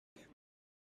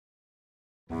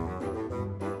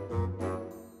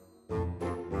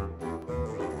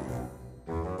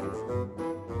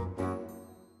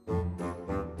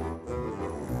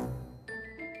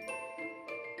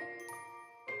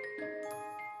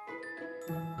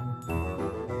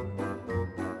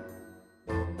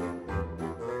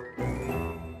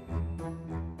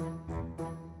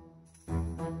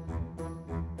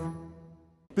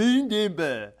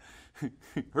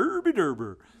Herbie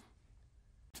Derber.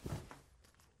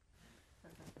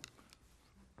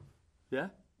 Yeah?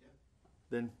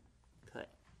 Then cut.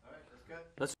 All right, that's good.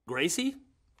 Let's Gracie.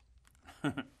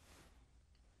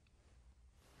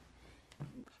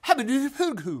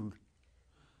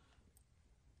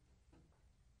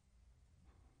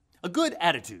 A good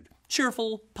attitude.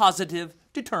 Cheerful, positive,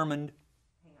 determined.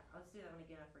 Hang on, let's do that one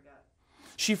again. I forgot.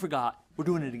 She forgot. We're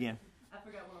doing it again. I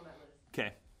forgot one on that list.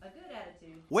 Okay. A good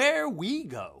attitude. Where we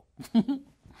go. Yeah.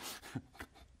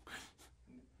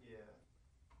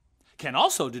 Can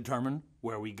also determine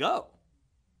where we go.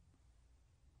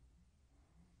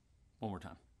 One more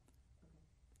time.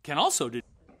 Can also Can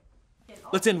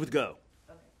Let's end with go.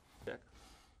 Okay.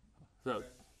 So,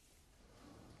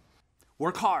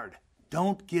 work hard.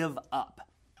 Don't give up.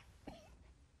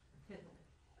 Man,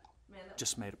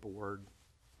 Just made up a word.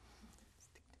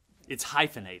 It's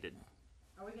hyphenated.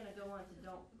 are we going to go on to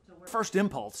don't to work? First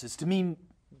impulse is to mean.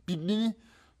 Eventually,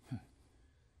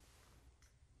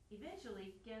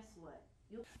 guess what?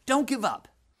 You'll Don't give up.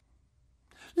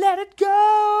 Let it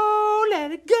go.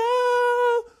 Let it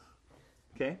go.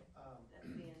 Okay. that's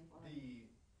the end.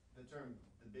 The term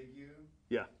the big U.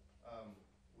 Yeah.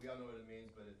 We all know what it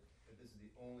means, but if this is the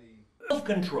only.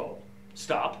 Self-control.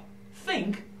 Stop.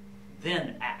 Think.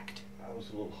 Then act. I was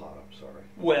a little hot, I'm sorry.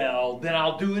 Well, then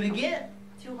I'll do it again.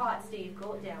 Too hot, Steve.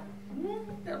 Cool it down.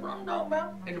 That's what I'm talking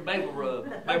about. It's a baby rub.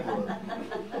 Baby rub.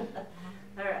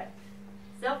 All right.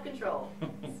 Self-control.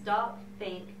 Stop,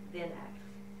 think, then act.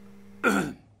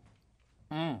 I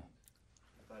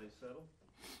thought he settled.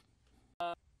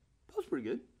 That was pretty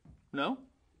good. No?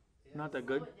 Not that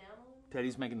good? Slow it down a little.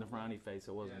 Teddy's making the frowny face.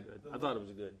 It wasn't good. I thought it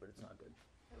was good, but it's not good.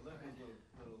 The lip was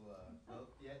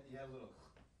you had a little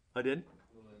I did?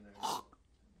 in there. All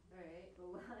right.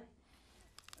 Well,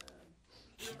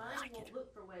 your mind won't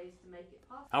look for ways to make it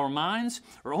possible. Our minds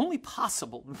are only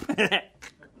possible. Your minds are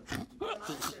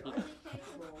only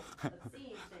capable of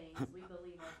seeing things we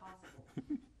believe are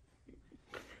possible.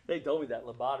 They told me that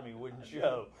lobotomy wouldn't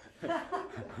show.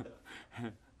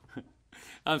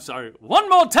 I'm sorry. One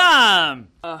more time.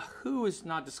 Who is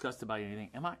not disgusted by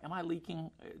anything? Am I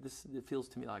leaking? It feels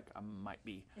to me like I might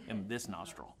be in this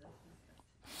nostril.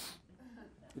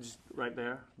 Just right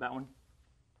there. That one.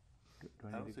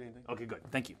 I don't see anything. Okay, good.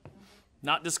 Thank you.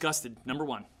 Not disgusted. Number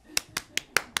one.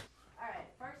 All right.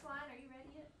 First line. Are you ready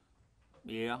yet?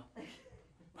 Yeah.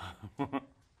 All right.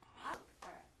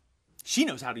 She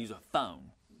knows how to use a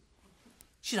phone.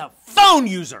 She's a phone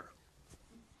user.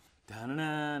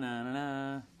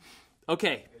 Da-na-na-na-na. Okay.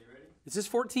 Okay, you ready? Is this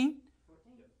 14?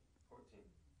 14.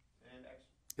 And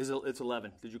action. It's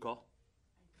 11. Did you call?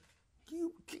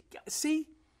 You see?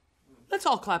 Let's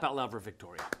all clap out loud for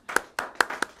Victoria.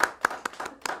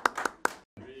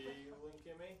 Link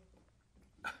me?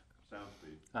 Sound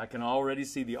speed. I can already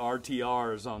see the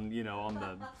RTRs on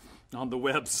the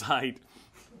website.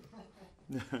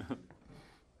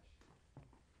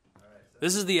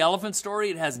 This is the elephant story.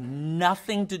 It has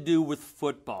nothing to do with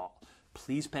football.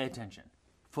 Please pay attention.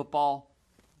 Football,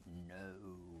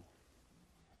 no.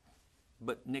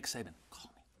 But Nick Saban,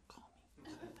 call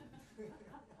me.